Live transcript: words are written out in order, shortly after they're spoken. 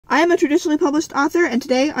I am a traditionally published author, and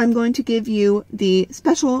today I'm going to give you the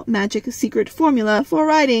special magic secret formula for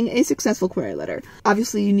writing a successful query letter.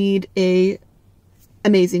 Obviously, you need a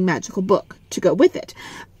amazing magical book to go with it.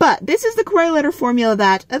 But this is the query letter formula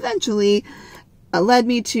that eventually led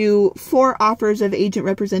me to 4 offers of agent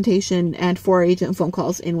representation and 4 agent phone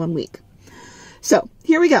calls in 1 week. So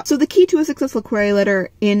here we go. So the key to a successful query letter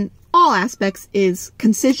in all aspects is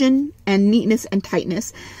concision and neatness and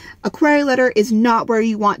tightness. A query letter is not where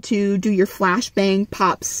you want to do your flash bang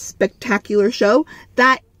pops spectacular show.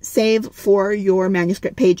 That save for your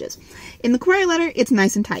manuscript pages. In the query letter, it's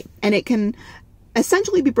nice and tight, and it can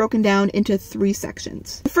essentially be broken down into 3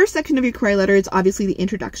 sections. The first section of your query letter is obviously the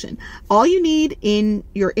introduction. All you need in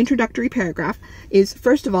your introductory paragraph is,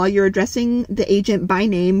 first of all, you're addressing the agent by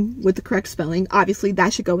name with the correct spelling. Obviously,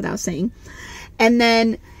 that should go without saying. And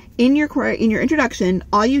then in your introduction,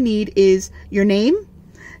 all you need is your name,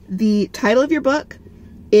 the title of your book,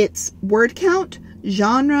 its word count,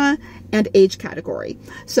 genre, and age category.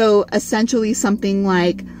 So essentially something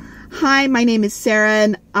like, "Hi, my name is Sarah,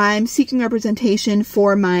 and I'm seeking representation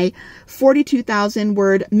for my 42,000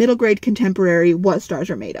 word middle grade contemporary, What Stars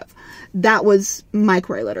Are Made Of." That was my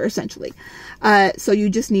query letter, essentially. So you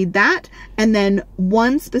just need that, and then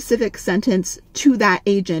 1 specific sentence to that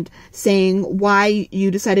agent saying why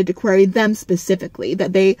you decided to query them specifically,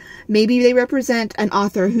 that maybe they represent an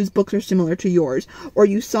author whose books are similar to yours, or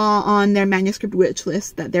you saw on their manuscript wish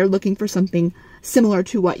list that they're looking for something similar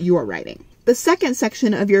to what you're writing. The second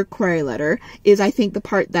section of your query letter is, I think, the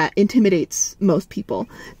part that intimidates most people,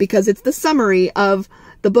 because it's the summary of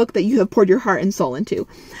the book that you have poured your heart and soul into.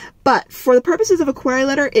 But for the purposes of a query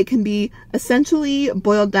letter, it can be essentially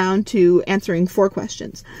boiled down to answering 4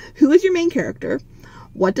 questions. Who is your main character?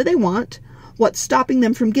 What do they want? What's stopping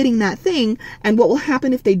them from getting that thing? And what will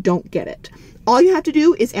happen if they don't get it? All you have to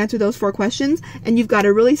do is answer those 4 questions, and you've got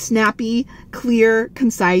a really snappy, clear,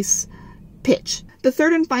 concise pitch. The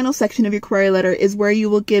third and final section of your query letter is where you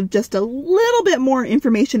will give just a little bit more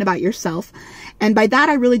information about yourself. And by that,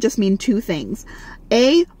 I really just mean 2 things.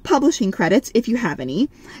 A, publishing credits, if you have any.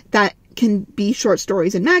 That can be short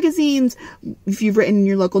stories in magazines, if you've written in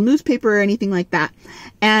your local newspaper or anything like that.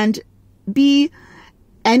 And B,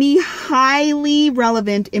 any highly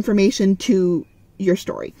relevant information to your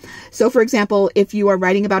story. So for example, if you are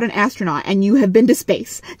writing about an astronaut and you have been to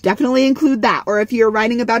space, definitely include that. Or if you're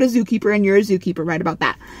writing about a zookeeper and you're a zookeeper, write about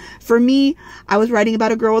that. For me, I was writing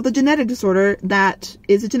about a girl with a genetic disorder that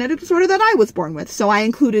is a genetic disorder that I was born with, so I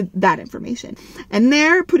included that information. And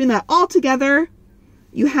there, putting that all together,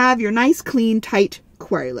 you have your nice, clean, tight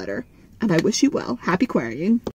query letter. And I wish you well. Happy querying.